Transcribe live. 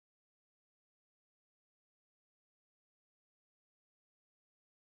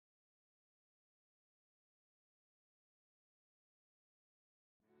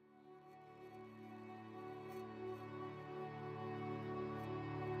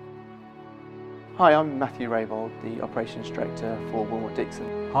Hi, I'm Matthew Raybould, the Operations Director for Willmott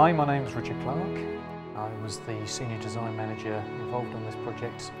Dixon. Hi, my name is Richard Clark. I was the Senior Design Manager involved on this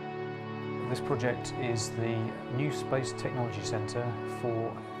project. This project is the new Space Technology Centre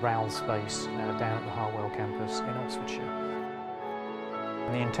for RAL Space down at the Harwell Campus in Oxfordshire.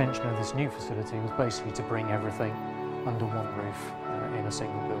 And the intention of this new facility was basically to bring everything under one roof in a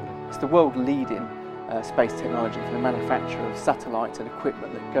single building. It's the world-leading space technology for the manufacture of satellites and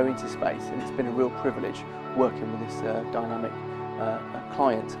equipment that go into space, and it's been a real privilege working with this dynamic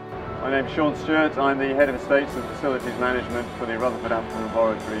client. My name's Sean Stewart. I'm the Head of Estates and Facilities Management for the Rutherford Ampton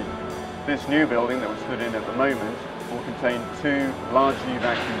Laboratory. This new building that we're stood in at the moment will contain two large new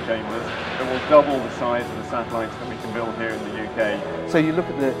vacuum chambers that will double the size of the satellites that we can build here in the UK. So you look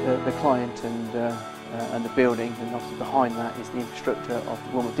at the client and the building, and obviously behind that is the infrastructure of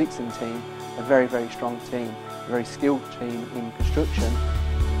the Willmott Dixon team, a very, very strong team, a very skilled team in construction.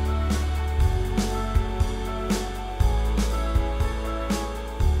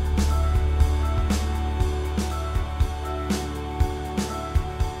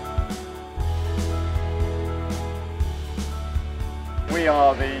 We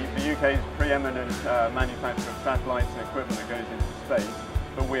are the UK's preeminent manufacturer of satellites and equipment that goes into space,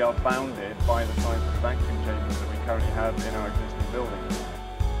 but we are bounded by the size of the vacuum chambers that we currently have in our existing buildings.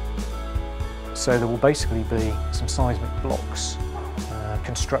 So there will basically be some seismic blocks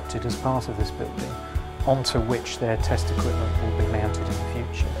constructed as part of this building, onto which their test equipment will be mounted in the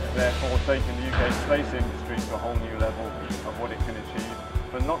future. Therefore taking the UK space industry to a whole new level of what it can achieve,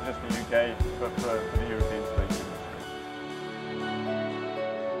 but not just the UK, but for the European space industry.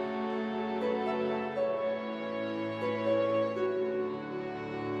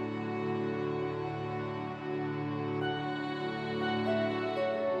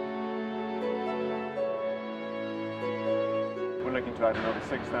 We're looking to add another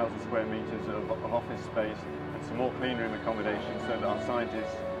 6,000 square metres of office space and some more clean room accommodation so that our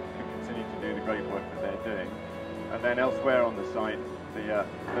scientists can continue to do the great work that they're doing. And then elsewhere on the site, the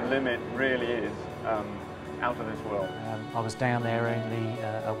limit really is out of this world. I was down there only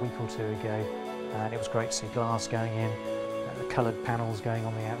a week or two ago, and it was great to see glass going in, the coloured panels going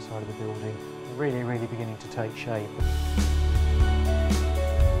on the outside of the building, really beginning to take shape.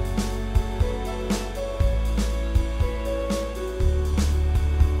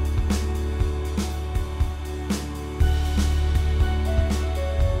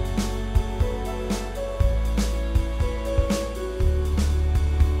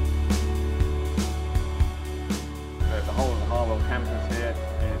 The whole of the Harwell campus here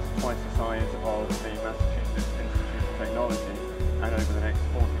is twice the size of the Massachusetts Institute of Technology, and over the next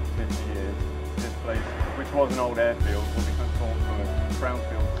 40 to 50 years, this place, which was an old airfield, will be transformed from a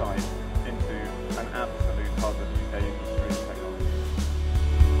brownfield site into an absolute hub of